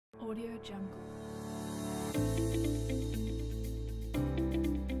Audio Jungle.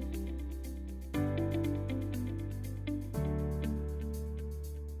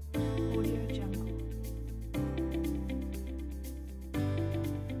 Audio Jungle.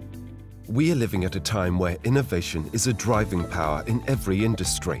 We are living at a time where innovation is a driving power in every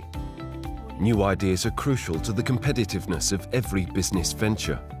industry. New ideas are crucial to the competitiveness of every business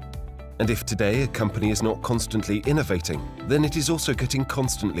venture. And if today a company is not constantly innovating, then it is also getting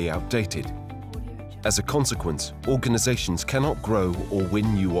constantly outdated. As a consequence, organizations cannot grow or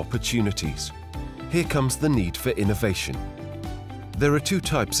win new opportunities. Here comes the need for innovation. There are two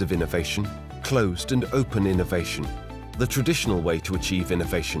types of innovation: closed and open innovation. The traditional way to achieve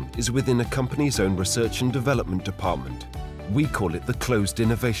innovation is within a company's own research and development department. We call it the closed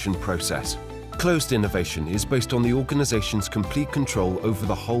innovation process. Closed innovation is based on the organization's complete control over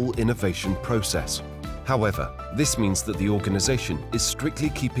the whole innovation process. However, this means that the organization is strictly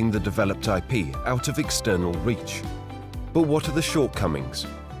keeping the developed IP out of external reach. But what are the shortcomings?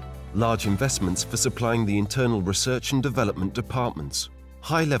 Large investments for supplying the internal research and development departments,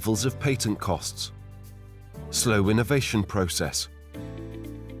 high levels of patent costs, slow innovation process,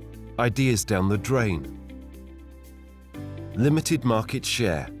 ideas down the drain, limited market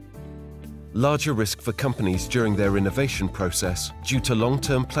share, larger risk for companies during their innovation process due to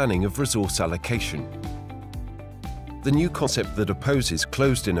long-term planning of resource allocation. The new concept that opposes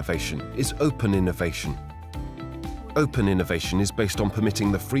closed innovation is open innovation. Open innovation is based on permitting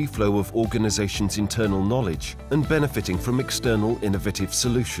the free flow of organizations' internal knowledge and benefiting from external innovative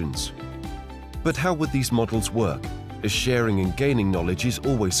solutions. But how would these models work, as sharing and gaining knowledge is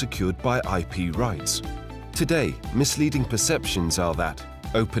always secured by IP rights? Today, misleading perceptions are that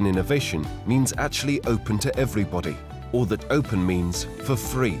open innovation means actually open to everybody, or that open means for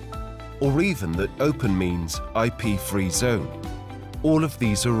free, or even that open means IP-free zone. All of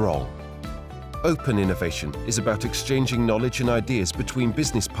these are wrong. Open innovation is about exchanging knowledge and ideas between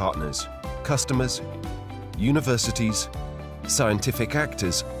business partners, customers, universities, scientific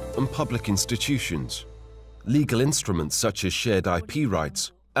actors, and public institutions. Legal instruments such as shared IP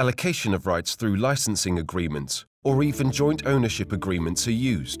rights, allocation of rights through licensing agreements, or even joint ownership agreements are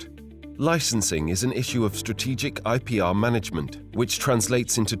used. Licensing is an issue of strategic IPR management, which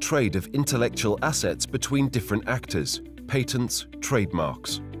translates into trade of intellectual assets between different actors, patents,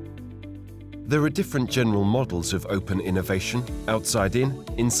 trademarks. There are different general models of open innovation: outside in,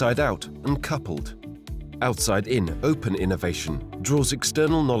 inside out, and coupled. Outside in open innovation draws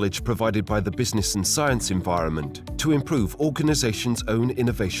external knowledge provided by the business and science environment to improve organizations' own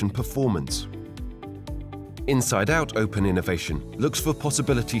innovation performance. Inside-out open innovation looks for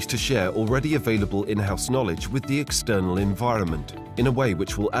possibilities to share already available in-house knowledge with the external environment in a way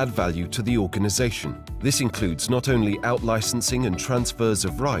which will add value to the organization. This includes not only out-licensing and transfers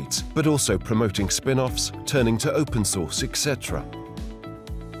of rights, but also promoting spin-offs, turning to open source, etc.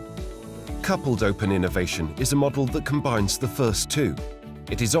 Coupled open innovation is a model that combines the first two.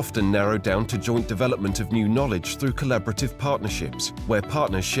 It is often narrowed down to joint development of new knowledge through collaborative partnerships, where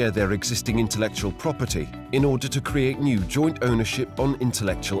partners share their existing intellectual property in order to create new joint ownership on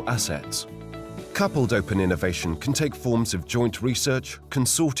intellectual assets. Coupled open innovation can take forms of joint research,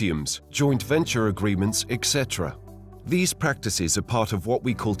 consortiums, joint venture agreements, etc. These practices are part of what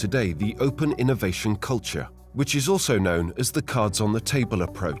we call today the open innovation culture, which is also known as the cards on the table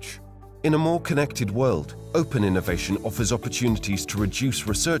approach. In a more connected world, open innovation offers opportunities to reduce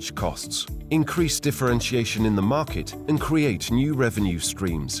research costs, increase differentiation in the market, and create new revenue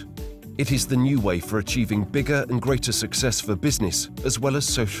streams. It is the new way for achieving bigger and greater success for business, as well as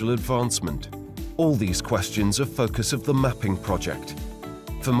social advancement. All these questions are focus of the mapping project.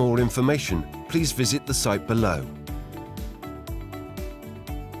 For more information, please visit the site below.